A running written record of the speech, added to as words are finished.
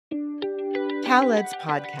CalEd's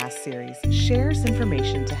podcast series shares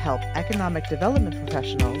information to help economic development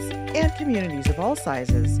professionals and communities of all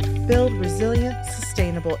sizes build resilient,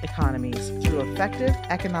 sustainable economies through effective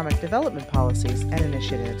economic development policies and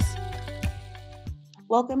initiatives.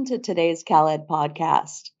 Welcome to today's CalEd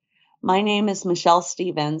podcast. My name is Michelle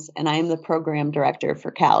Stevens, and I am the Program Director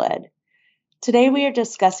for CalEd. Today we are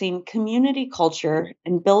discussing community culture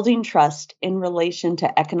and building trust in relation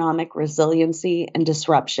to economic resiliency and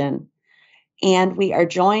disruption. And we are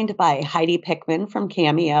joined by Heidi Pickman from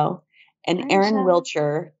CAMEO and Aaron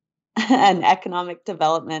Wilcher, an economic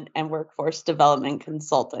development and workforce development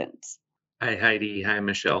consultant. Hi, Heidi. Hi,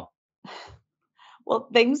 Michelle. Well,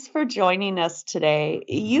 thanks for joining us today.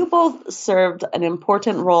 You both served an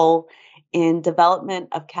important role in development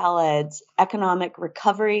of CalEd's economic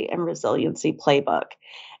recovery and resiliency playbook.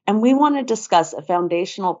 And we want to discuss a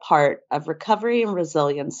foundational part of recovery and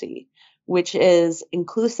resiliency, which is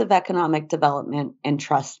inclusive economic development and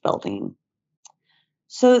trust building.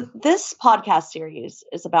 So this podcast series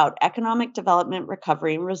is about economic development,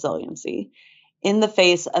 recovery, and resiliency in the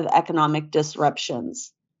face of economic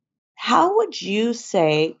disruptions. How would you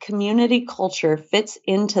say community culture fits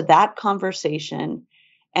into that conversation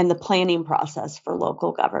and the planning process for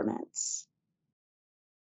local governments?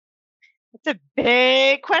 It's a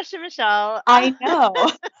big question, Michelle. I know.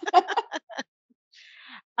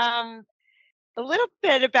 A little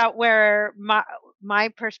bit about where my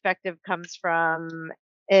perspective comes from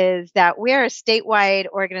is that we are a statewide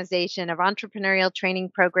organization of entrepreneurial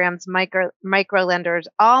training programs, micro lenders,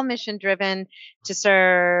 all mission driven to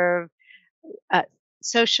serve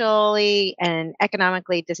socially and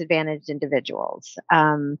economically disadvantaged individuals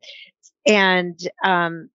and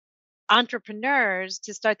entrepreneurs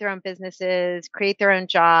to start their own businesses, create their own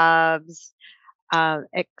jobs,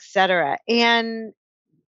 etc. And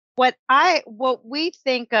what we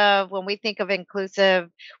think of when we think of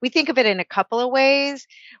inclusive, we think of it in a couple of ways.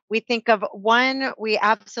 We think of one, we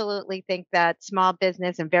absolutely think that small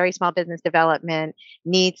business and very small business development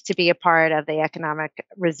needs to be a part of the economic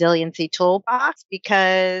resiliency toolbox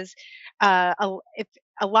because if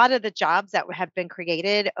a lot of the jobs that have been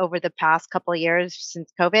created over the past couple of years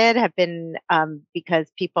since COVID have been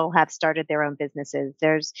because people have started their own businesses.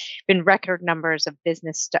 There's been record numbers of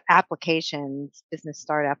business start applications,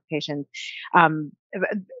 a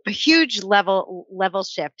huge level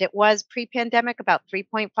shift. It was pre-pandemic about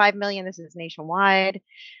 3.5 million. This is nationwide.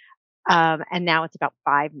 And now it's about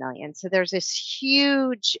 5 million. So there's this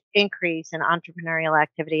huge increase in entrepreneurial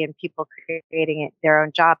activity and people creating their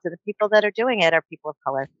own jobs. And the people that are doing it are people of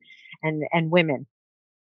color and women.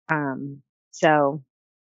 So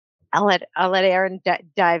I'll let Aaron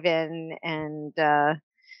dive in and.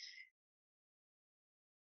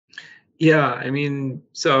 Yeah, I mean,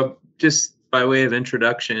 so just by way of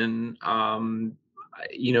introduction, I'm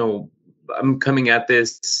coming at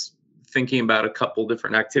this thinking about a couple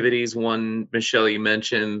different activities. One, Michelle, you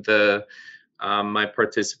mentioned my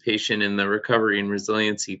participation in the Recovery and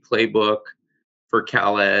Resiliency Playbook for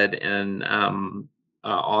CalEd and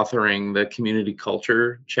authoring the community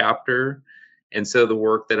culture chapter. And so the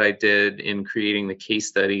work that I did in creating the case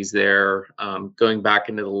studies there, going back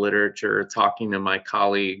into the literature, talking to my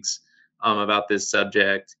colleagues about this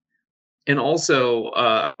subject. And also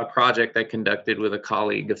a project I conducted with a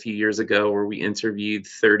colleague a few years ago where we interviewed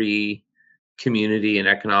 30 community and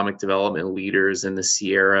economic development leaders in the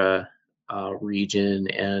Sierra region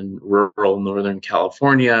and rural Northern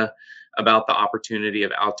California about the opportunity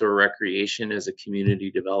of outdoor recreation as a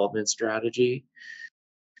community development strategy,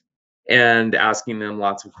 and asking them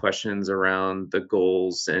lots of questions around the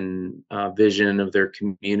goals and vision of their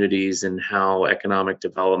communities and how economic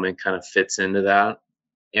development kind of fits into that.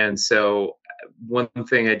 And so one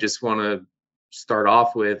thing I just want to start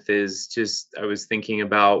off with is I was thinking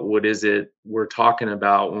about what is it we're talking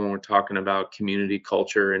about when we're talking about community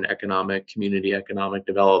culture and community economic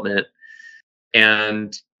development.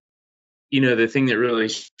 And, the thing that really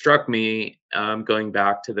struck me going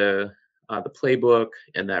back to the playbook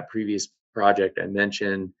and that previous project I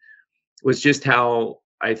mentioned was just how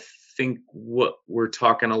I think what we're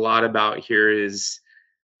talking a lot about here is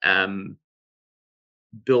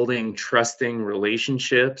building trusting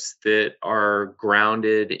relationships that are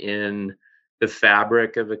grounded in the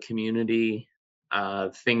fabric of a community,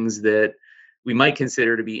 things that we might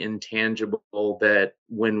consider to be intangible, that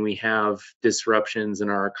when we have disruptions in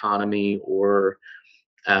our economy or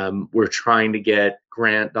we're trying to get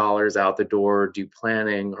grant dollars out the door, do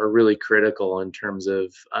planning, are really critical in terms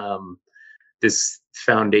of this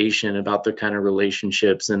foundation about the kind of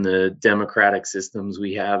relationships and the democratic systems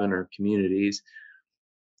we have in our communities.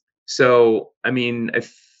 So, I mean, I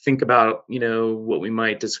think about, what we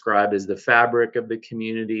might describe as the fabric of the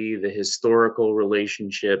community, the historical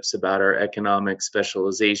relationships about our economic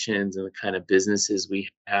specializations and the kind of businesses we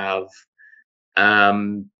have,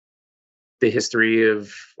 um, the history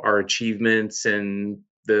of our achievements and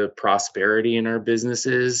the prosperity in our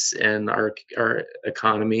businesses and our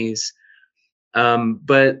economies.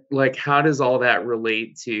 But like, how does all that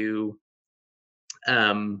relate to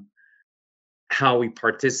um, how we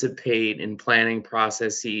participate in planning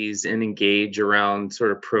processes and engage around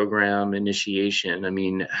sort of program initiation? I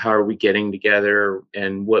mean, how are we getting together,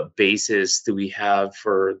 and what basis do we have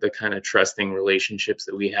for the kind of trusting relationships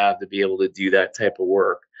that we have to be able to do that type of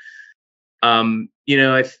work?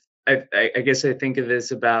 I guess I think of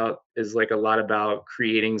this as like a lot about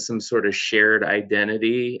creating some sort of shared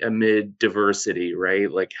identity amid diversity, right?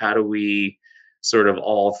 Like, how do we sort of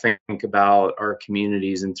all think about our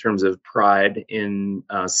communities in terms of pride, in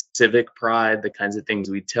civic pride, the kinds of things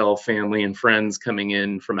we tell family and friends coming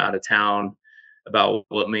in from out of town about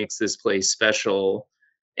what makes this place special,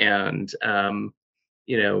 and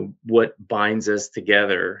what binds us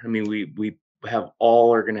together. I mean, we have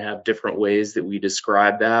all are going to have different ways that we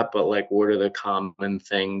describe that, but like, what are the common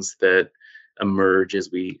things that emerge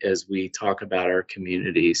as we talk about our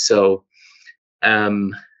community? So,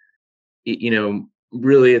 um,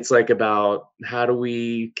 really, it's like about how do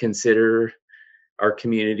we consider our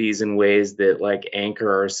communities in ways that like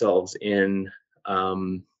anchor ourselves in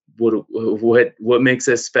what makes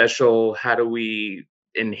us special. How do we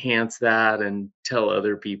enhance that and tell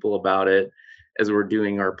other people about it as we're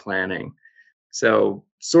doing our planning? So,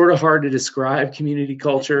 sort of hard to describe community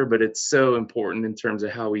culture, but it's so important in terms of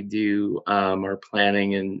how we do our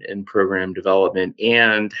planning and program development,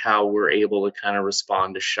 and how we're able to kind of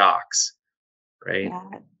respond to shocks, right?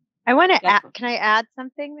 Yeah. I want to Yeah. add, can I add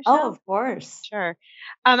something, Michelle? Oh, of course. Sure.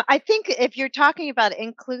 I think if you're talking about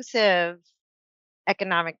inclusive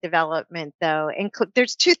economic development, though,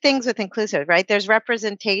 there's two things with inclusive, right? There's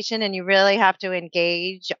representation, and you really have to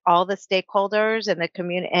engage all the stakeholders and the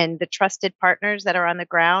community and the trusted partners that are on the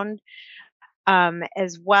ground,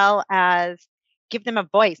 as well as give them a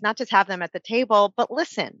voice, not just have them at the table, but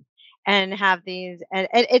listen and have these. And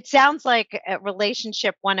it sounds like a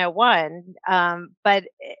relationship 101, but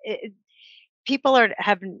people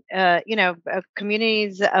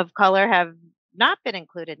communities of color have not been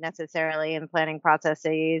included necessarily in planning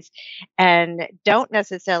processes and don't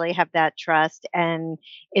necessarily have that trust. And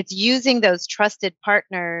it's using those trusted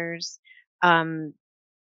partners that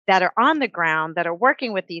are on the ground, that are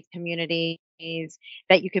working with these communities,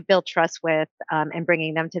 that you could build trust with, and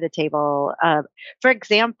bringing them to the table. For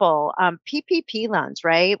example, PPP loans,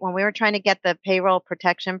 right? When we were trying to get the payroll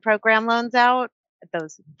protection program loans out,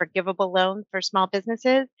 those forgivable loans for small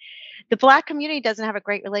businesses, the Black community doesn't have a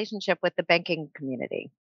great relationship with the banking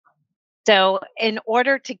community. So in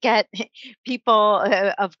order to get people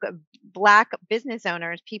of Black business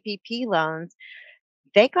owners PPP loans,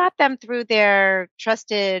 they got them through their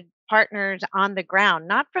trusted partners on the ground,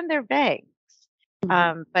 not from their banks,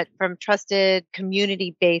 but from trusted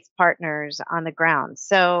community-based partners on the ground.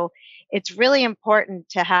 So it's really important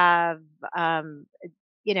to have,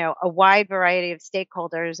 a wide variety of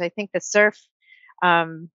stakeholders. I think the SURF,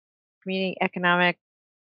 Community Economic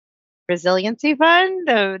Resiliency Fund,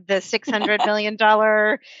 the $600 million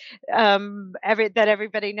that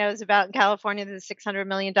everybody knows about in California, the $600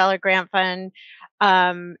 million grant fund,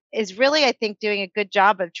 is really, I think, doing a good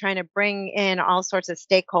job of trying to bring in all sorts of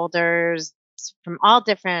stakeholders from all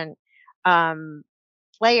different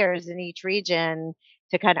players in each region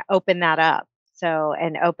to kind of open that up. So,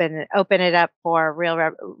 and open it up for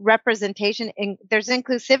real representation. There's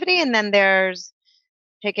inclusivity, and then there's,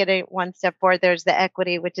 take it one step forward, there's the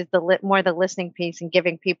equity, which is more the listening piece and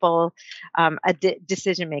giving people a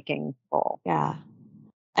decision-making role. Yeah.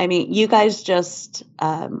 I mean, you guys just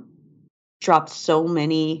dropped so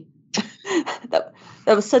many. that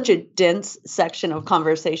was such a dense section of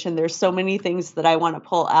conversation. There's so many things that I want to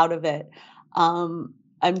pull out of it. I'm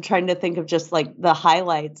trying to think of just like the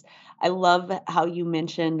highlights. I love how you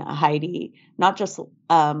mention, Heidi, not just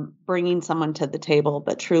bringing someone to the table,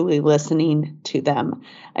 but truly listening to them.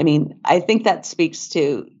 I mean, I think that speaks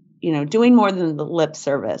to, doing more than the lip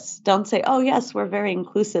service. Don't say, oh, yes, we're very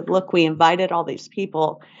inclusive. Look, we invited all these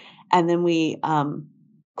people. And then we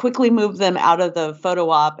quickly moved them out of the photo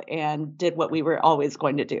op and did what we were always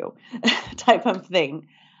going to do type of thing.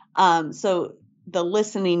 So the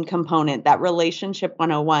listening component, that relationship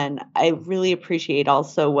 101, I really appreciate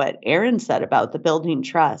also what Aaron said about the building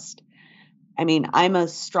trust. I mean, I'm a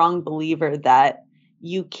strong believer that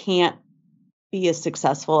you can't be a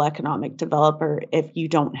successful economic developer if you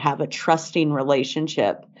don't have a trusting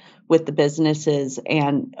relationship with the businesses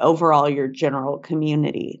and overall your general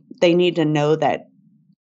community. They need to know that,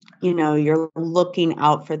 you're looking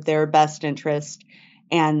out for their best interest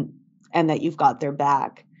and that you've got their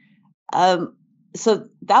back. So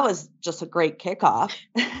that was just a great kickoff.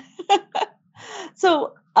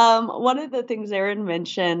 So one of the things Aaron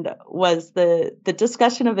mentioned was the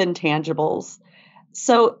discussion of intangibles.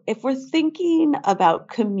 So if we're thinking about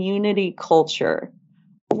community culture,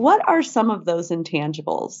 what are some of those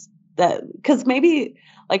intangibles because maybe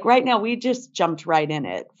like right now we just jumped right in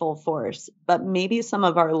it full force, but maybe some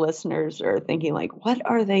of our listeners are thinking like, what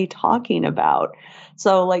are they talking about?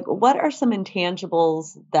 So like, what are some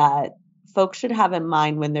intangibles that folks should have in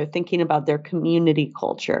mind when they're thinking about their community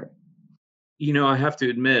culture? I have to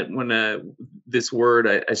admit, when this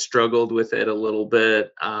word, I struggled with it a little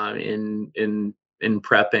bit in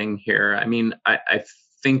prepping here. I mean, I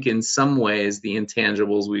think in some ways the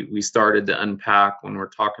intangibles we started to unpack when we're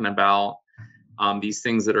talking about these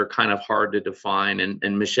things that are kind of hard to define.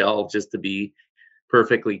 And Michelle, just to be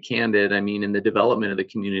perfectly candid, I mean, in the development of the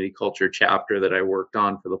community culture chapter that I worked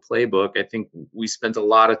on for the playbook, I think we spent a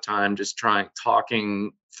lot of time just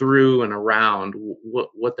talking through and around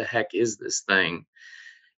what the heck is this thing.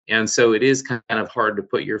 And so it is kind of hard to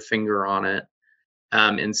put your finger on it.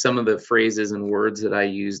 And some of the phrases and words that I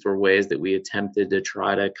used were ways that we attempted to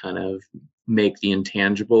try to kind of make the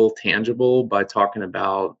intangible tangible by talking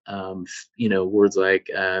about, words like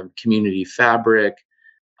community fabric,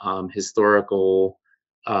 historical,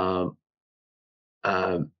 uh,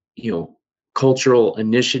 uh, cultural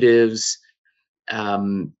initiatives,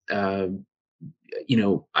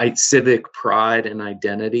 civic pride and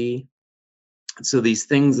identity. So these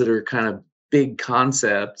things that are kind of big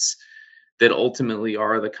concepts that ultimately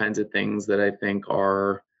are the kinds of things that I think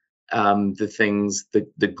are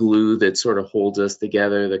the glue that sort of holds us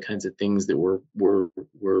together, the kinds of things that we're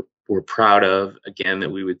proud of, again, that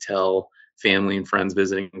we would tell family and friends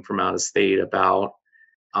visiting from out of state about.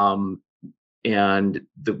 And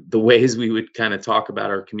the ways we would kind of talk about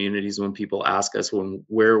our communities when people ask us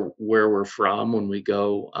where we're from when we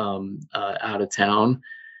go out of town.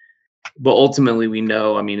 But ultimately, we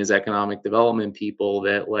know, I mean, as economic development people,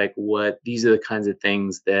 that these are the kinds of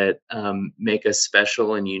things that make us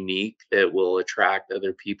special and unique, that will attract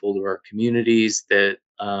other people to our communities, that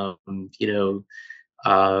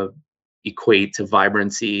equate to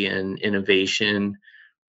vibrancy and innovation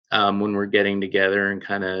when we're getting together and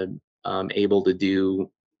kind of able to do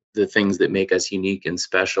the things that make us unique and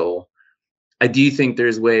special. I do think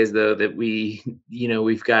there's ways though that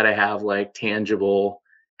we've got to have like tangible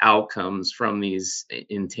outcomes from these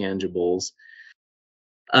intangibles.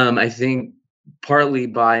 I think partly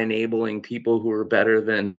by enabling people who are better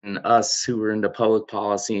than us, who are into public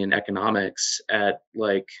policy and economics, at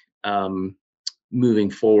moving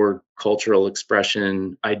forward cultural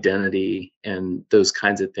expression, identity, and those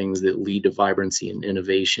kinds of things that lead to vibrancy and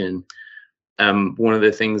innovation. One of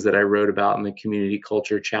the things that I wrote about in the community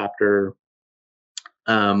culture chapter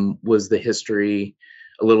was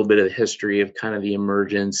a little bit of the history of kind of the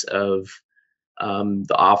emergence of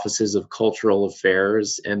the offices of cultural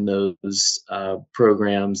affairs and those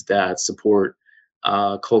programs that support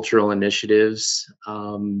cultural initiatives.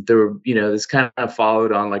 This kind of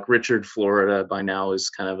followed on, like Richard Florida by now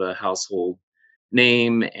is kind of a household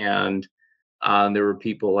name. And there were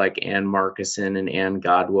people like Ann Markison and Ann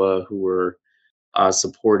Godwa who were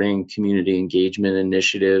supporting community engagement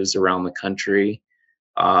initiatives around the country.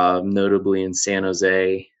 Notably in San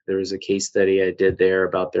Jose, there was a case study I did there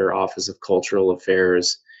about their Office of Cultural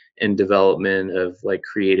Affairs and development of like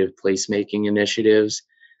creative placemaking initiatives.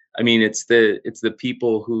 I mean, it's the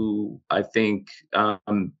people who I think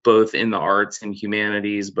both in the arts and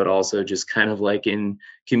humanities, but also just kind of like in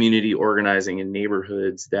community organizing in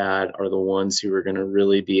neighborhoods, that are the ones who are going to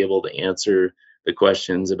really be able to answer the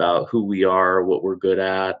questions about who we are, what we're good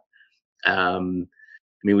at.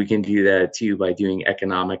 I mean, we can do that too by doing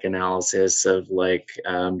economic analysis of where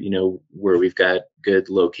we've got good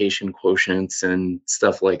location quotients and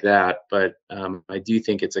stuff like that. But I do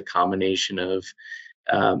think it's a combination of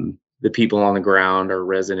the people on the ground, our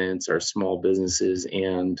residents, our small businesses,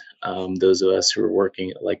 and those of us who are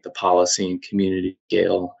working at like the policy and community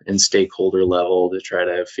scale and stakeholder level to try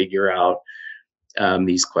to figure out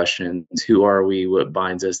these questions. Who are we? What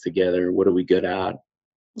binds us together? What are we good at?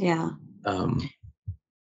 Yeah.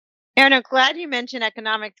 Aaron, I'm glad you mentioned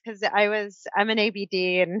economics because I'm an ABD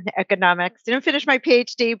in economics. Didn't finish my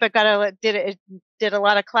PhD, but did a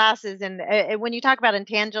lot of classes. And when you talk about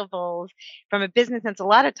intangibles from a business sense, a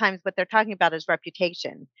lot of times what they're talking about is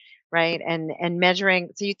reputation, right? And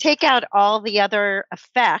measuring. So you take out all the other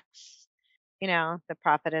effects, the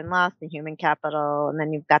profit and loss, the human capital, and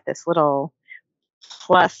then you've got this little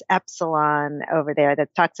plus epsilon over there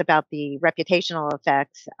that talks about the reputational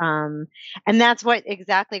effects. And that's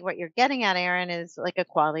exactly what you're getting at, Aaron, is like a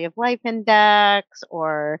quality of life index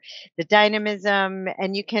or the dynamism.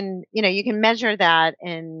 And you can measure that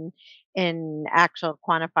in actual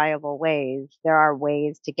quantifiable ways. There are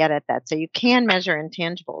ways to get at that. So you can measure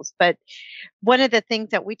intangibles. But one of the things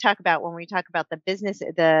that we talk about when we talk about the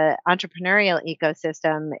entrepreneurial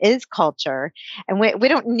ecosystem is culture. And we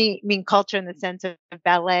don't mean culture in the sense of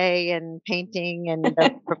ballet and painting and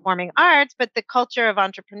the performing arts, but the culture of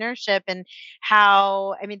entrepreneurship and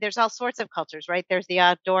there's all sorts of cultures, right? There's the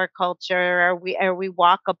outdoor culture. Are we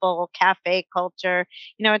walkable cafe culture?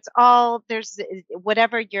 There's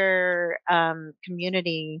whatever your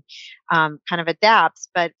community kind of adapts.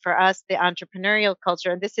 But for us, the entrepreneurial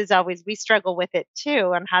culture, and this is always, we struggle with it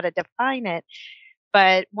too on how to define it.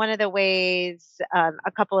 But one of the ways,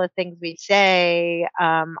 a couple of things we say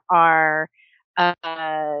are, how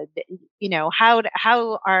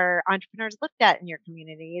are entrepreneurs looked at in your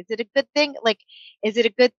community? Is it a good thing? Like, is it a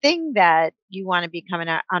good thing that you want to become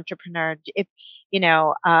an entrepreneur? Is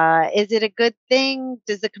it a good thing?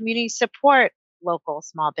 Does the community support local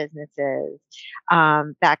small businesses?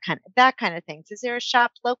 That kind of things. Is there a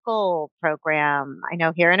shop local program? I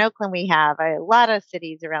know here in Oakland we have a lot of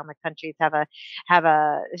cities around the country have a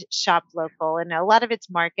shop local, and a lot of it's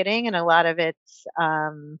marketing and a lot of it's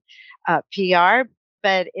PR,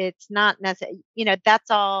 but it's not necessarily. That's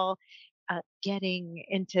all getting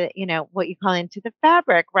into what you call into the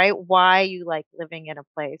fabric, right? Why you like living in a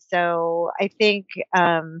place. So I think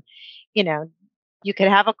you could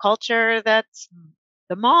have a culture that's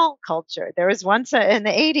the mall culture. There was once in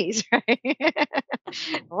the 80s, right?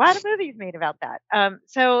 A lot of movies made about that.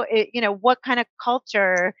 What kind of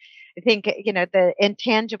culture? I think the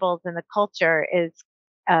intangibles in the culture is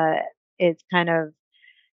kind of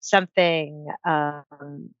something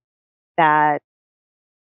that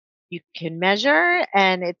you can measure,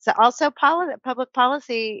 and it's also public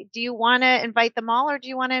policy. Do you want to invite them all, or do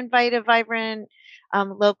you want to invite a vibrant,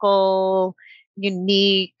 local,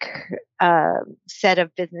 unique set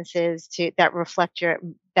of businesses that reflect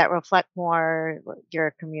more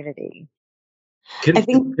your community?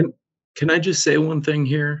 Can I just say one thing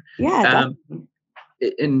here? Yeah.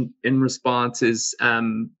 In response is,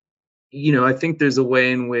 I think there's a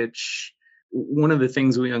way in which one of the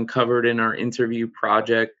things we uncovered in our interview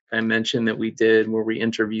project, I mentioned that we did, where we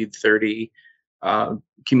interviewed 30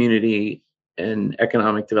 community and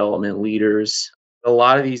economic development leaders. A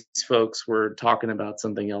lot of these folks were talking about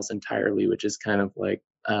something else entirely, which is kind of like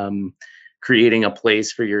creating a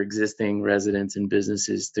place for your existing residents and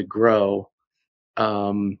businesses to grow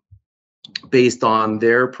based on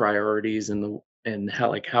their priorities and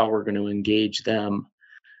how we're going to engage them.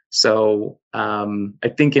 So I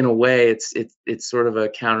think in a way it's sort of a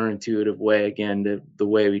counterintuitive way, again, to the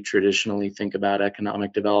way we traditionally think about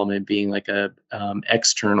economic development being like a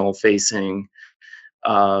external facing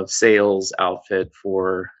sales outfit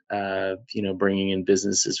for bringing in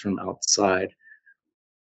businesses from outside.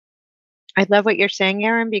 I love what you're saying,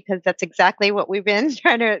 Aaron, because that's exactly what we've been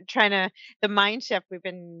trying to the mind shift we've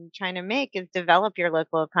been trying to make is develop your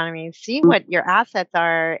local economy, see what your assets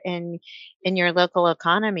are in your local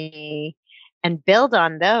economy and build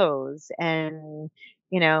on those. And,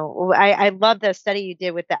 I love the study you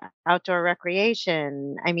did with the outdoor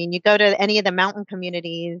recreation. I mean, you go to any of the mountain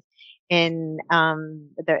communities in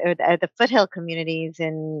the foothill communities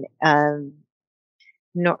in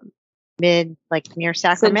near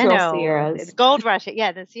Sacramento, Sierras. Gold Rush,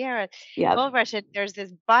 the Sierras, Yeah. Gold Rush. There's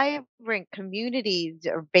this vibrant communities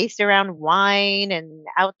based around wine and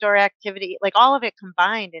outdoor activity, like all of it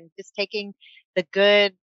combined, and just taking the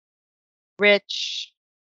good, rich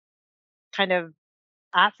kind of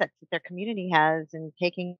assets that their community has and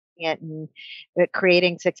taking it and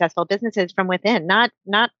creating successful businesses from within, not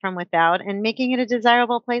from without, and making it a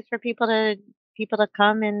desirable place for people to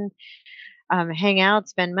come and hang out,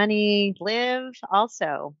 spend money, live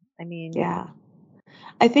also. Yeah.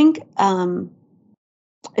 I think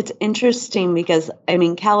it's interesting because,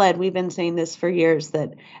 CalEd, we've been saying this for years,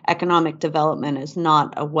 that economic development is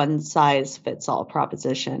not a one size fits all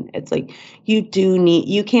proposition. It's like you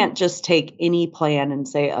can't just take any plan and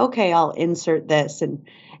say, okay, I'll insert this and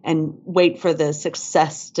wait for the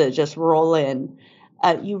success to just roll in.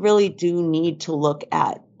 You really do need to look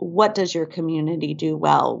at, what does your community do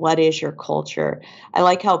well? What is your culture? I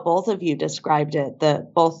like how both of you described it,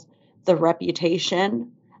 both the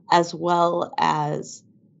reputation as well as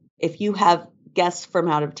if you have guests from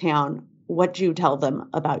out of town, what do you tell them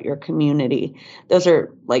about your community? Those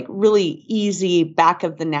are like really easy back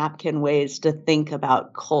of the napkin ways to think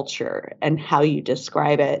about culture and how you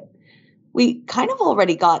describe it. We kind of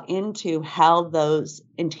already got into how those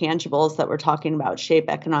intangibles that we're talking about shape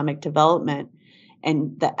economic development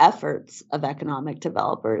and the efforts of economic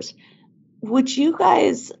developers. Would you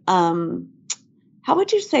guys, how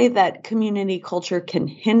would you say that community culture can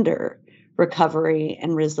hinder recovery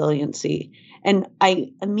and resiliency? And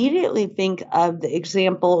I immediately think of the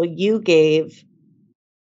example you gave,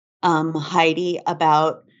 Heidi,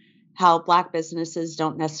 about how Black businesses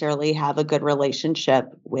don't necessarily have a good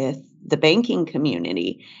relationship with the banking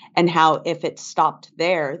community, and how if it stopped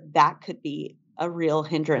there, that could be a real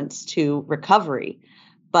hindrance to recovery.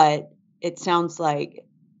 But it sounds like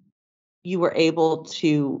you were able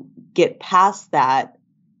to get past that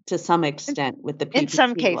to some extent with the PPP in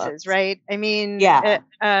some cases, loans. right? I mean, Yeah.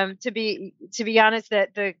 to be honest,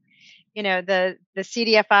 that the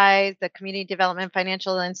CDFIs, the community development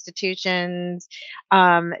financial institutions,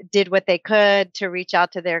 did what they could to reach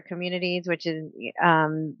out to their communities, which is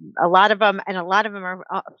a lot of them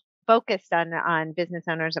are focused on business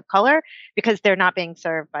owners of color because they're not being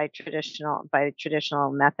served by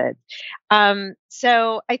traditional methods.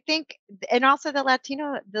 So I think, and also the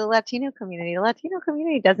Latino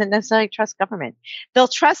community doesn't necessarily trust government. They'll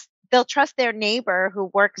trust their neighbor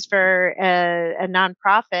who works for a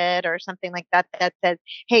nonprofit or something like that says,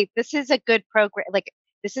 "Hey, this is a good program. Like,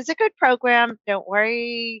 this is a good program. Don't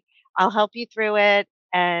worry, I'll help you through it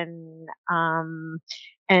and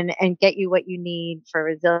get you what you need for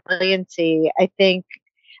resiliency." I think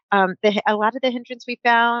a lot of the hindrance we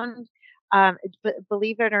found,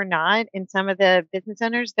 believe it or not, in some of the business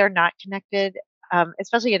owners, they're not connected.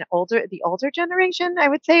 Especially the older generation, I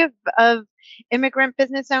would say, of immigrant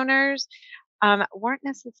business owners, weren't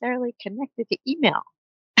necessarily connected to email.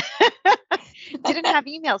 Didn't have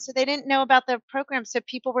email, so they didn't know about the program. So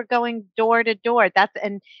people were going door to door.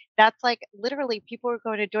 That's like literally people were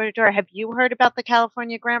going door to door. Have you heard about the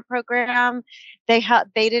California grant program? They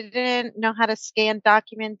didn't know how to scan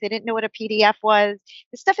documents. They didn't know what a PDF was.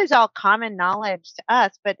 This stuff is all common knowledge to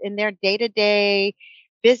us, but in their day-to-day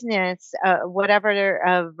business, whatever,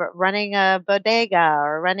 of running a bodega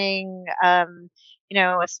or running, a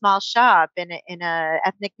small shop in a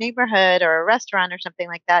ethnic neighborhood or a restaurant or something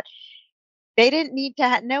like that, they didn't need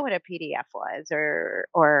to know what a PDF was or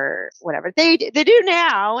whatever. They do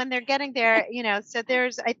now, and they're getting there. So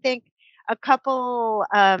there's, I think, a couple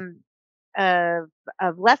of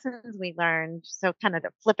lessons we learned. So kind of to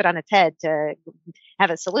flip it on its head to have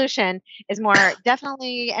a solution is more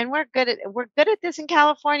definitely, and we're good at this in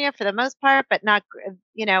California for the most part, but not,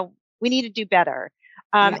 we need to do better.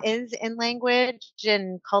 Is in language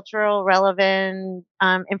and cultural relevant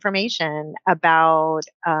information about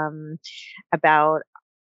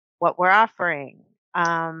what we're offering.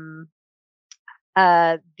 Like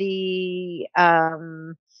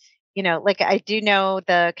I do know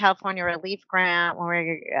the California Relief Grant,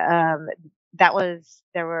 where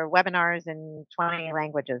there were webinars in 20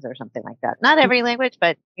 languages or something like that. Not every language,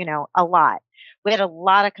 but a lot. We had a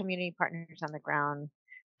lot of community partners on the ground,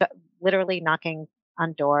 literally knocking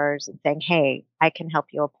on doors and saying, "Hey, I can help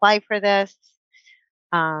you apply for this."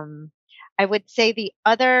 I would say the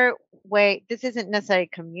other way, this isn't necessarily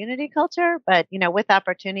community culture, but with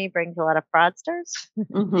opportunity brings a lot of fraudsters.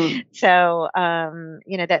 Mm-hmm. So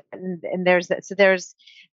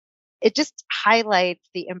it just highlights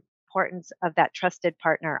the importance of that trusted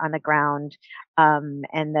partner on the ground, and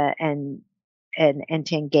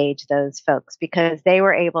to engage those folks, because they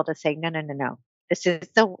were able to say, no. This is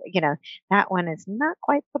that one is not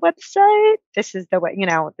quite the website. This is the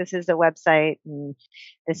website, and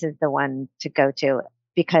this is the one to go to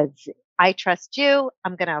because I trust you.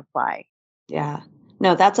 I'm going to apply. Yeah.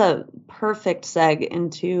 No, that's a perfect seg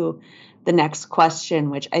into the next question,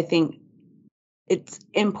 which I think it's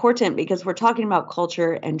important because we're talking about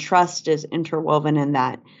culture and trust is interwoven in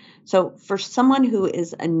that. So for someone who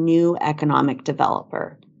is a new economic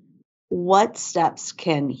developer, what steps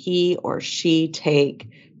can he or she take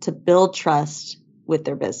to build trust with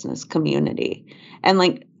their business community?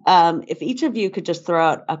 And if each of you could just throw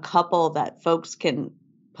out a couple that folks can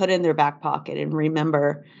put in their back pocket and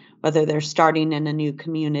remember, whether they're starting in a new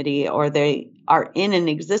community or they are in an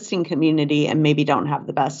existing community and maybe don't have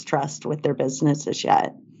the best trust with their businesses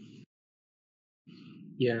yet.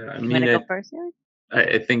 Yeah, I You mean, want to go first, Eric?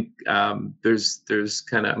 I think there's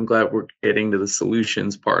kind of, I'm glad we're getting to the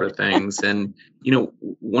solutions part of things. And,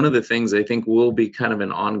 one of the things I think will be kind of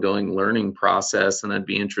an ongoing learning process, and I'd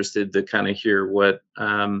be interested to kind of hear what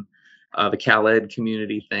the CalEd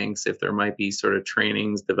community thinks, if there might be sort of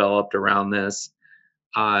trainings developed around this.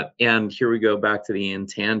 And here we go back to the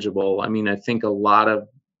intangible. I mean, I think a lot of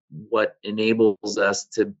what enables us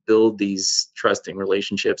to build these trusting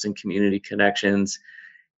relationships and community connections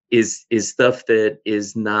is stuff that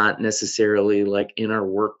is not necessarily like in our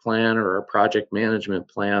work plan or our project management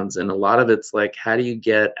plans. And a lot of it's like, how do you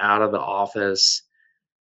get out of the office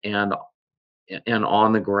and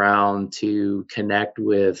on the ground to connect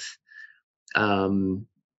with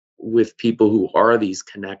people who are these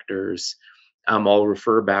connectors. I'll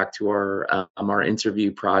refer back to our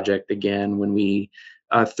interview project again, when we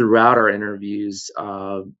throughout our interviews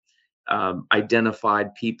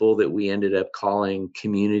identified people that we ended up calling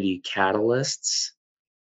community catalysts.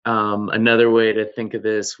 Another way to think of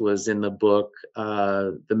this was in the book,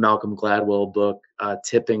 the Malcolm Gladwell book,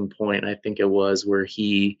 Tipping Point, I think it was, where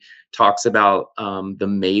he talks about the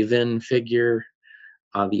maven figure,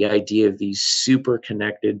 the idea of these super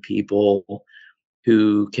connected people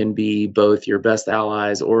who can be both your best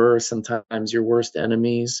allies or sometimes your worst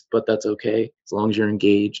enemies, but that's okay. As long as you're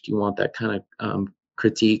engaged, you want that kind of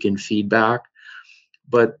critique and feedback.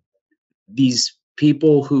 But these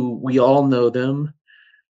people who we all know them,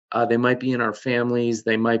 they might be in our families,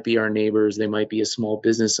 they might be our neighbors, they might be a small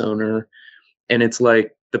business owner. And it's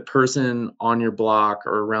like the person on your block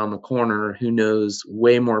or around the corner who knows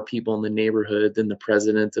way more people in the neighborhood than the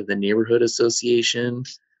president of the neighborhood association,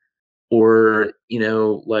 or,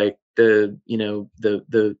 like the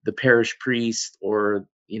parish priest, or,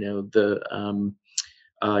 your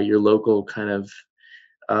local kind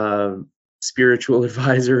of spiritual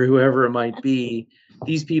advisor, whoever it might be.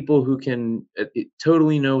 These people who can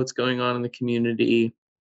totally know what's going on in the community,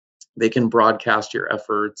 they can broadcast your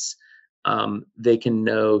efforts. They can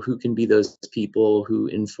know who can be those people who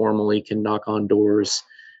informally can knock on doors,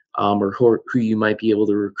 or who you might be able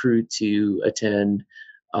to recruit to attend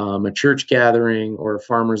a church gathering or a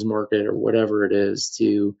farmer's market or whatever it is,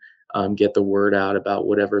 to get the word out about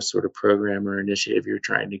whatever sort of program or initiative you're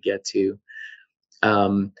trying to get to.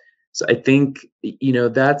 So I think,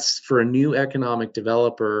 that's for a new economic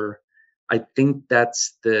developer. I think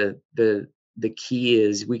that's the key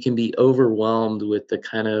is we can be overwhelmed with the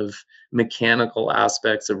kind of mechanical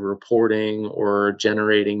aspects of reporting or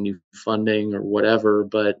generating new funding or whatever,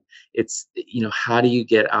 but it's, how do you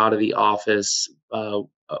get out of the office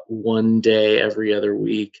one day every other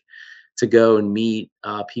week to go and meet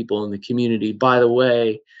people in the community? By the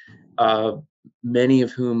way, many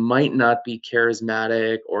of whom might not be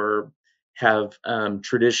charismatic or have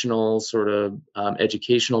traditional sort of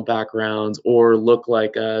educational backgrounds or look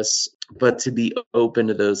like us, but to be open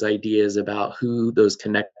to those ideas about who those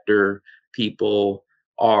connector people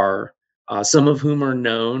are, some of whom are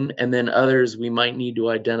known, and then others we might need to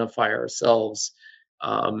identify ourselves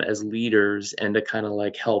as leaders and to kind of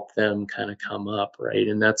like help them kind of come up, right?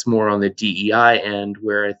 And that's more on the DEI end,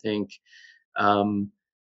 where I think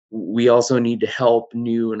we also need to help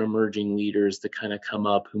new and emerging leaders to kind of come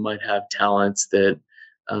up who might have talents that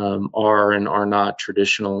are and are not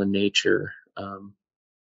traditional in nature.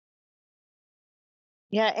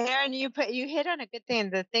 Yeah, Aaron, you hit on a good thing.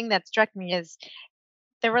 The thing that struck me is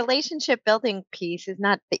the relationship building piece is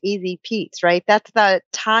not the easy piece, right? That's the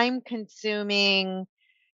time consuming.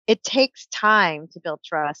 It takes time to build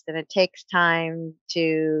trust, and it takes time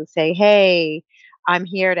to say, "Hey, I'm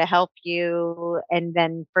here to help you," and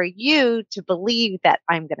then for you to believe that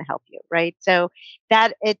I'm going to help you, right? So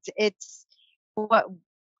that it's what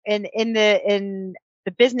in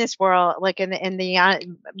the business world, like in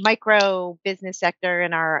the micro business sector,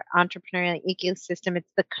 in our entrepreneurial ecosystem, it's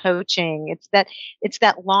the coaching, it's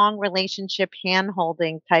that long relationship hand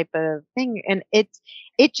holding type of thing, and it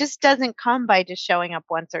just doesn't come by just showing up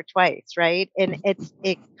once or twice, right? And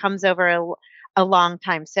it comes over a long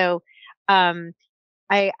time. So um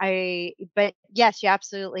but yes, you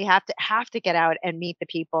absolutely have to get out and meet the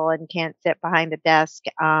people, and can't sit behind the desk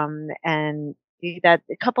and do that.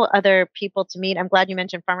 A couple other people to meet. I'm glad you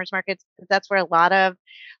mentioned farmers markets, because that's where a lot of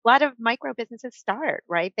micro businesses start,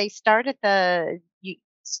 right? They you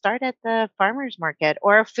start at the farmers market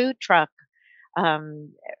or a food truck,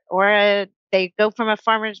 um, they go from a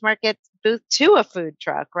farmer's market booth to a food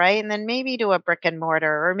truck, right? And then maybe to a brick and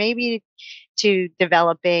mortar, or maybe to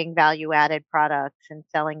developing value added products and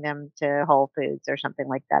selling them to Whole Foods or something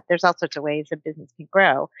like that. There's all sorts of ways a business can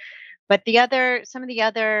grow. But some of the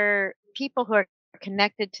other people who are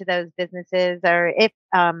connected to those businesses are, if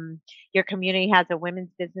your community has a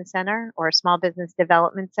women's business center or a small business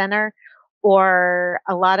development center, or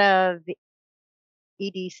a lot of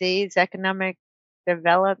EDCs, economic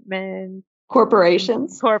development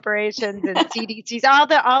Corporations. and CDCs, all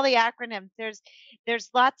the acronyms. There's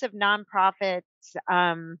lots of nonprofits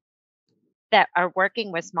that are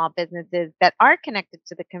working with small businesses that are connected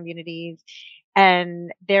to the communities,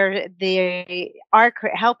 and they are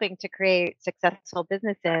helping to create successful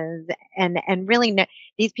businesses, and really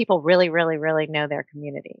these people really know their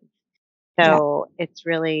communities. So it's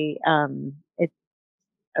really it's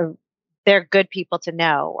they're good people to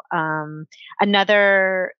know.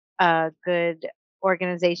 Another good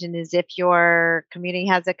organization is if your community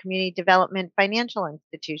has a community development financial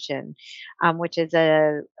institution, which is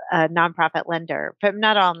a nonprofit lender. But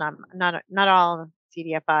not all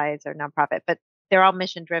CDFIs are nonprofit, but they're all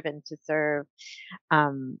mission driven to serve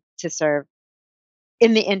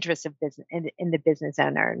in the interest of business in the business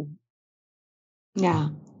owner. Yeah,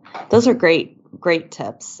 those are great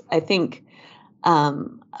tips. I think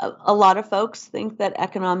a lot of folks think that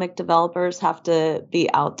economic developers have to be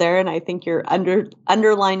out there, and I think you're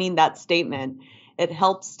underlining that statement. It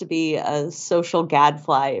helps to be a social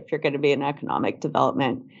gadfly if you're going to be in economic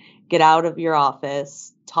development. Get out of your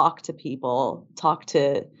office, talk to people,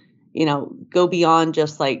 go beyond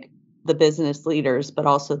just like the business leaders, but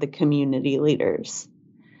also the community leaders.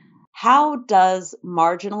 How does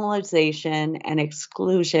marginalization and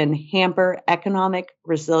exclusion hamper economic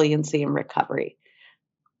resiliency and recovery?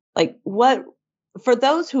 Like, what, for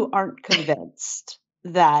those who aren't convinced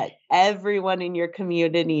that everyone in your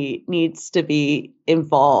community needs to be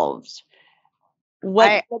involved,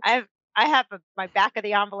 I have my back of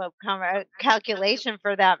the envelope calculation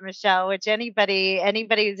for that, Michelle, which anybody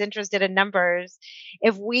who's interested in numbers,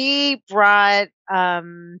 if we brought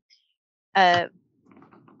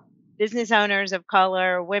business owners of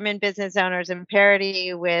color, women business owners in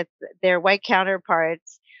parity with their white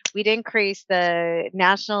counterparts, we'd increase the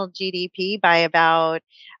national GDP by about,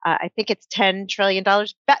 I think it's $10 trillion.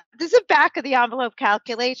 This is a back of the envelope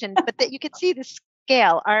calculation, but that you could see the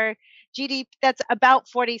scale. Our GDP, that's about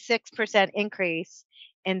 46% increase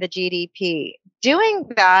in the GDP. Doing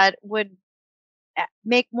that would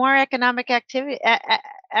make more economic activity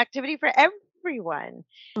for everyone,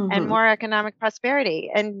 and more economic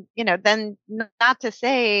prosperity. And then, not to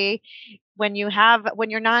say when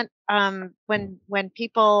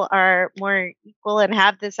people are more equal and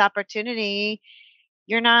have this opportunity,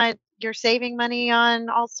 you're saving money on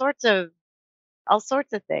all sorts of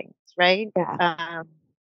things, right?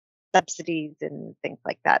 Subsidies and things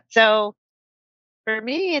like that. So for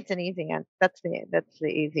me, it's an easy answer. That's the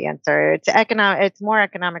easy answer. It's more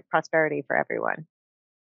economic prosperity for everyone.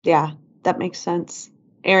 Yeah, that makes sense.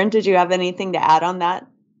 Aaron, did you have anything to add on that?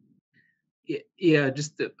 Yeah,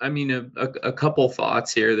 just a couple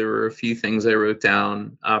thoughts here. There were a few things I wrote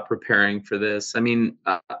down preparing for this.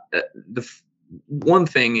 The one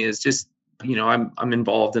thing is just, I'm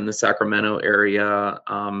involved in the Sacramento area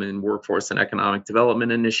in workforce and economic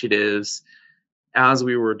development initiatives. As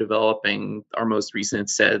we were developing our most recent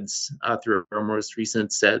SEDS, through our most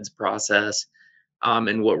recent SEDS process,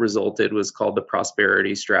 and what resulted was called the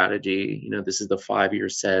Prosperity Strategy. This is the 5-year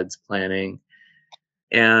SEDS planning.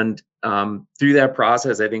 And through that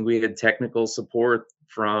process, I think we had technical support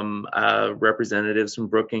from representatives from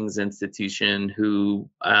Brookings Institution who,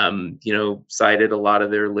 cited a lot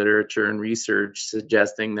of their literature and research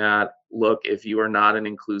suggesting that, look, if you are not an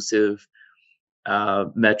inclusive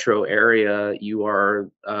metro area, you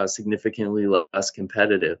are significantly less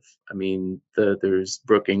competitive. There's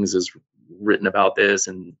Brookings has written about this,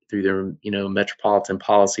 and through their metropolitan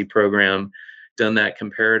policy program, done that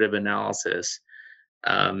comparative analysis.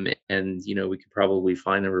 And we could probably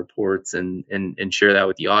find the reports and share that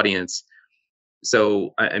with the audience.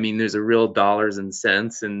 So there's a real dollars and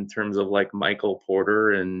cents in terms of like Michael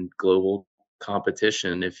Porter and global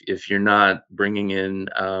competition. If you're not bringing in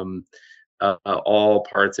all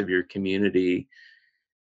parts of your community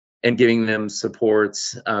and giving them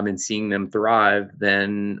supports and seeing them thrive,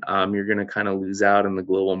 then you're going to kind of lose out in the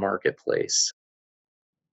global marketplace.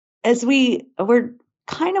 As we're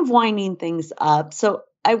kind of winding things up, so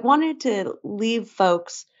I wanted to leave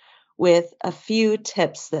folks with a few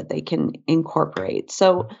tips that they can incorporate.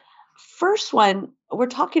 So first one, we're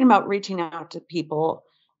talking about reaching out to people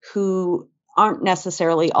who aren't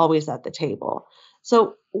necessarily always at the table.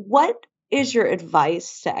 So what is your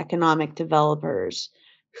advice to economic developers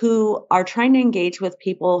who are trying to engage with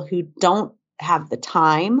people who don't have the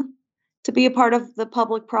time to be a part of the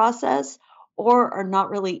public process or are not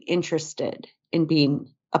really interested in being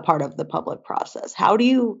a part of the public process? How do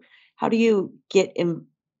you get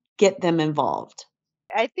them involved?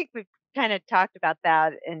 I think we've kind of talked about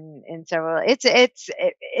that in several.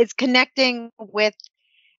 It's connecting with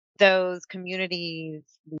those community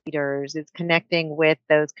leaders. It's connecting with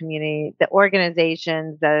those the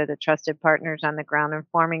organizations that are the trusted partners on the ground, and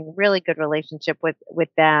forming really good relationship with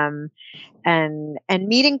them, and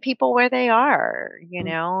meeting people where they are,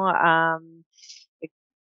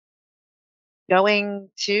 going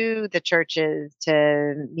to the churches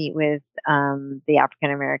to meet with the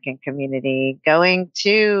African American community, going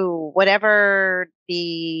to whatever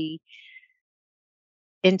the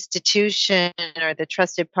institution or the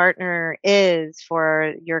trusted partner is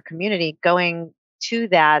for your community, going to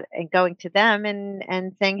that and going to them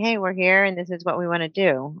and saying, hey, we're here and this is what we want to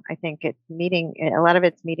do. I think a lot of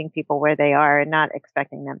it's meeting people where they are and not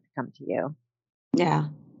expecting them to come to you. Yeah,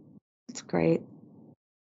 that's great.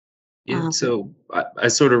 Yeah, so I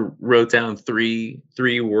sort of wrote down three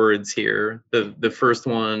words here. The first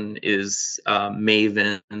one is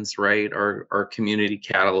mavens, right? Our community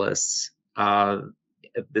catalysts.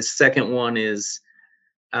 The second one is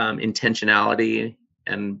intentionality,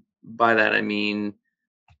 and by that I mean,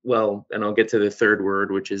 well, and I'll get to the third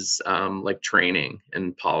word, which is like training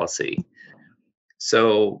and policy.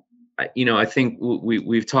 So I think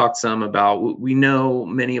we've talked some about, we know,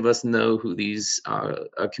 many of us know who these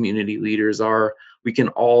community leaders are. We can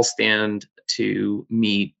all stand to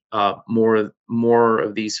meet more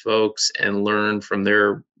of these folks and learn from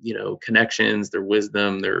their connections, their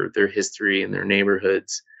wisdom, their history, and their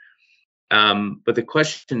neighborhoods. But the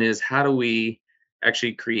question is, how do we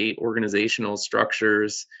actually create organizational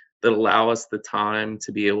structures that allow us the time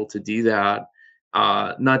to be able to do that?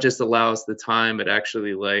 Not just allow us the time, but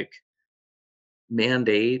actually like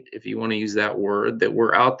mandate, if you want to use that word, that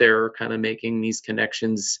we're out there kind of making these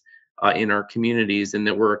connections in our communities, and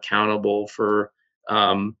that we're accountable for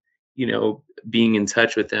being in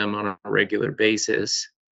touch with them on a regular basis.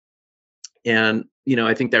 And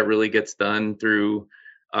I think that really gets done through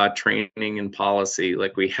training and policy.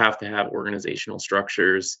 Like, we have to have organizational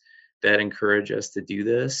structures that encourage us to do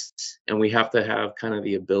this, and we have to have kind of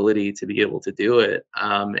the ability to be able to do it.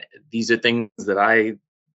 These are things that I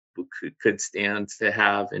could stand to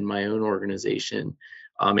have in my own organization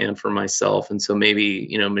and for myself. And so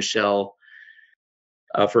maybe, Michelle,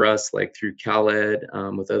 for us, like through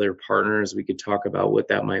CalEd, with other partners, we could talk about what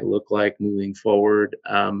that might look like moving forward.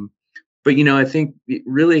 But, I think it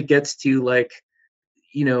really gets to like,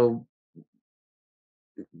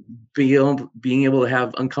 being able to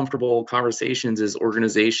have uncomfortable conversations as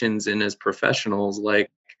organizations and as professionals.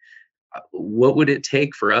 Like, what would it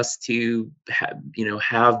take for us to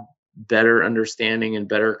have better understanding and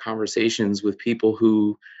better conversations with people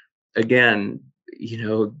who, again,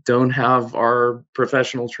 don't have our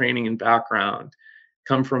professional training and background,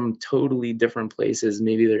 come from totally different places.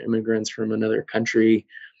 Maybe they're immigrants from another country.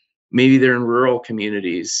 Maybe they're in rural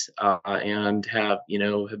communities and have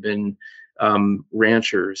been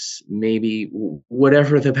ranchers, maybe,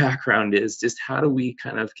 whatever the background is. Just how do we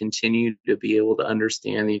kind of continue to be able to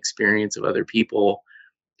understand the experience of other people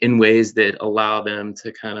in ways that allow them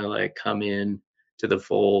to kind of like come in to the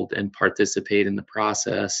fold and participate in the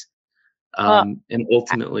process. And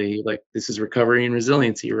ultimately, like, this is recovery and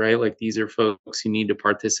resiliency, right? Like, these are folks who need to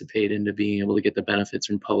participate into being able to get the benefits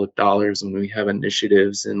from public dollars. And we have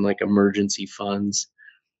initiatives and like emergency funds,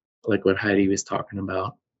 like what Heidi was talking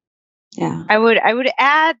about. Yeah. I would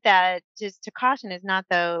add that, just to caution, is not,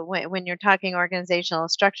 though, when you're talking organizational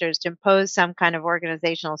structures, to impose some kind of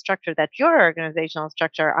organizational structure that's your organizational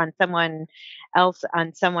structure on someone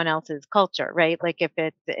else's culture, right? Like, if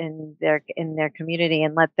it's in their community,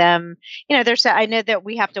 and let them, I know that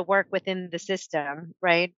we have to work within the system,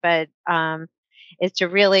 right? But is to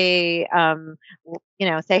really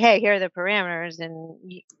say, hey, here are the parameters,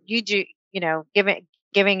 and you do,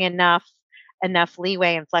 giving enough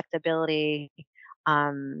leeway and flexibility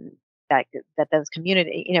that those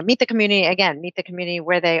community, meet the community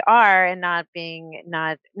where they are, and not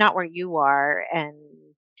where you are, and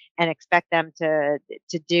expect them to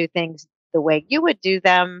do things the way you would do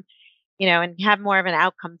them, and have more of an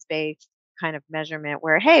outcomes based kind of measurement,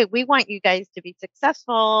 where, hey, we want you guys to be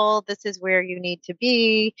successful. This is where you need to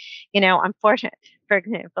be. Unfortunately, for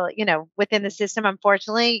example, within the system,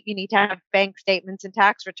 unfortunately, you need to have bank statements and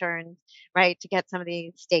tax returns, right, to get some of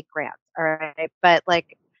these state grants. All right. But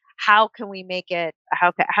like, how can we make it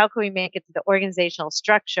so the organizational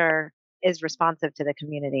structure is responsive to the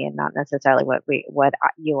community, and not necessarily what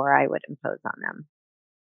you or I would impose on them?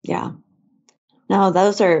 Yeah. No,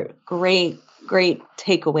 those are great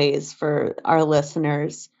takeaways for our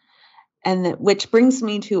listeners. And which brings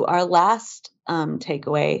me to our last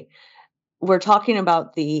takeaway. We're talking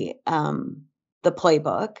about the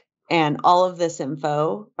playbook, And all of this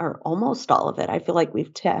info, or almost all of it, I feel like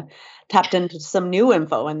we've tapped into some new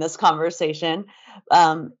info in this conversation.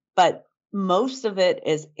 But most of it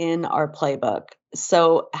is in our playbook.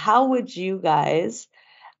 So how would you guys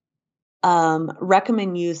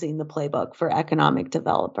recommend using the playbook for economic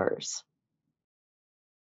developers?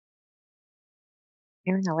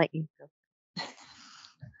 Aaron, I'll let you go.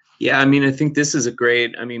 Yeah, I mean, I think this is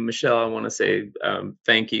Michelle, I want to say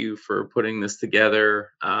thank you for putting this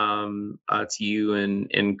together, to you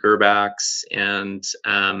and Gerbax, and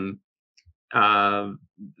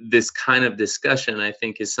this kind of discussion, I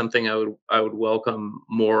think, is something I would welcome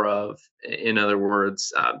more of. In other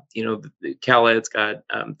words, CalEd's got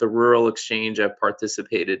the rural exchange I've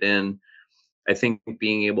participated in. I think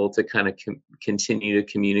being able to kind of continue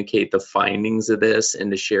to communicate the findings of this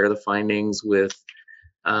and to share the findings with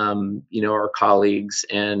our colleagues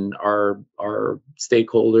and our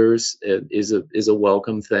stakeholders is a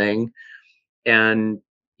welcome thing. And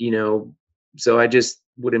so I just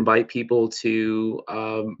would invite people to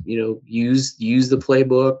use the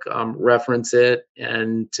playbook, reference it,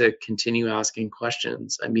 and to continue asking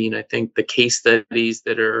questions. I mean, I think the case studies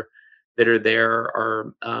that are there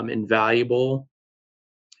are invaluable,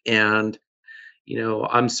 and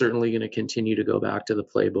I'm certainly going to continue to go back to the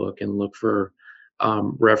playbook and look for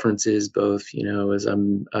references, both as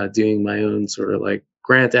I'm doing my own sort of like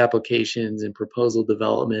grant applications and proposal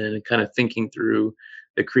development, and kind of thinking through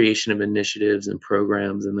the creation of initiatives and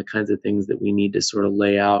programs and the kinds of things that we need to sort of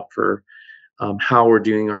lay out for how we're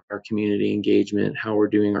doing our community engagement, how we're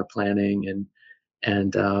doing our planning,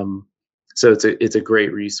 and so it's a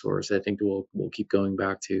great resource. I think we'll keep going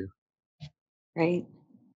back to. Right.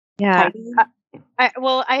 Yeah. Heidi?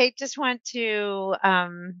 I just want to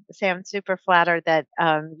say I'm super flattered that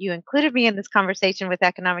you included me in this conversation with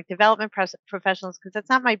economic development professionals, because that's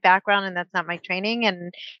not my background and that's not my training.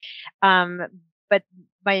 And but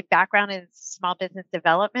my background is small business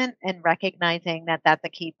development, and recognizing that that's a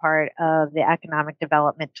key part of the economic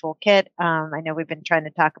development toolkit. I know we've been trying to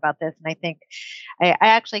talk about this, and I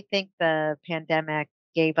actually think the pandemic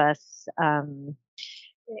gave us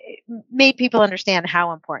made people understand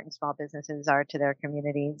how important small businesses are to their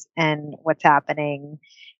communities and what's happening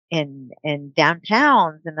in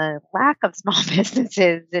downtowns and the lack of small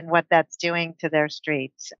businesses and what that's doing to their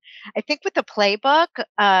streets. I think with the playbook,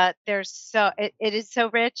 it is so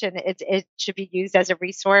rich, and it should be used as a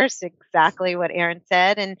resource. Exactly what Aaron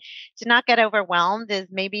said, and to not get overwhelmed is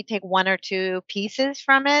maybe take one or two pieces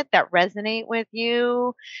from it that resonate with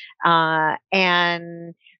you,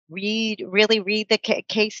 and really read the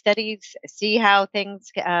case studies, see how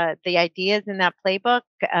things, the ideas in that playbook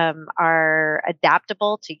are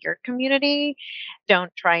adaptable to your community.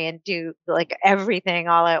 Don't try and do like everything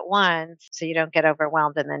all at once so you don't get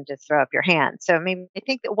overwhelmed and then just throw up your hands. So I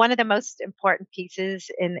think that one of the most important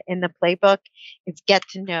pieces in the playbook is get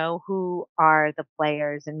to know who are the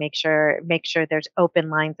players and make sure there's open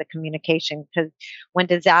lines of communication, because when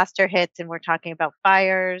disaster hits, and we're talking about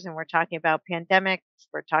fires and we're talking about pandemics,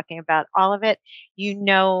 we're talking about all of it,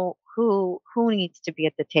 who needs to be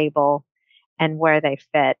at the table and where they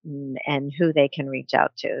fit, and who they can reach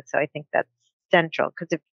out to. So I think that's central, because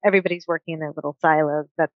if everybody's working in their little silos,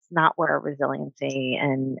 that's not where resiliency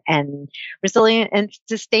and resilient and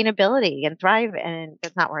sustainability and thrive, and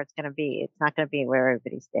that's not where it's going to be. It's not going to be where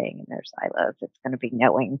everybody's staying in their silos. It's going to be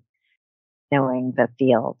knowing the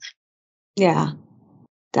field. Yeah,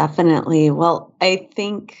 definitely. Well, I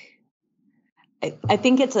think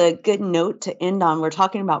it's a good note to end on. We're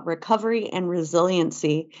talking about recovery and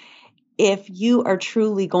resiliency. If you are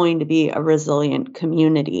truly going to be a resilient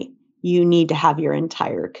community, you need to have your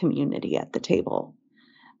entire community at the table.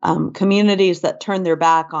 Communities that turn their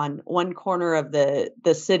back on one corner of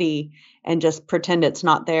the city and just pretend it's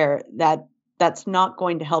not there, that's not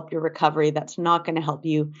going to help your recovery. That's not going to help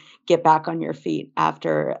you get back on your feet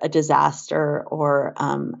after a disaster or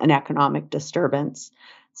an economic disturbance.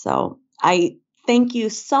 So I thank you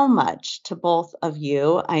so much to both of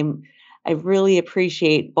you. I really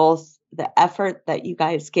appreciate both the effort that you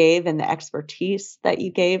guys gave and the expertise that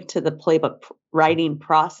you gave to the playbook writing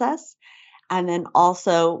process. And then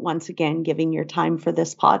also, once again, giving your time for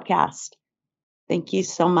this podcast. Thank you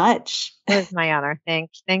so much. It was my honor.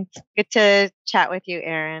 Thanks. Good to chat with you,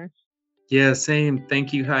 Aaron. Yeah, same.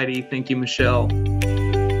 Thank you, Heidi. Thank you, Michelle.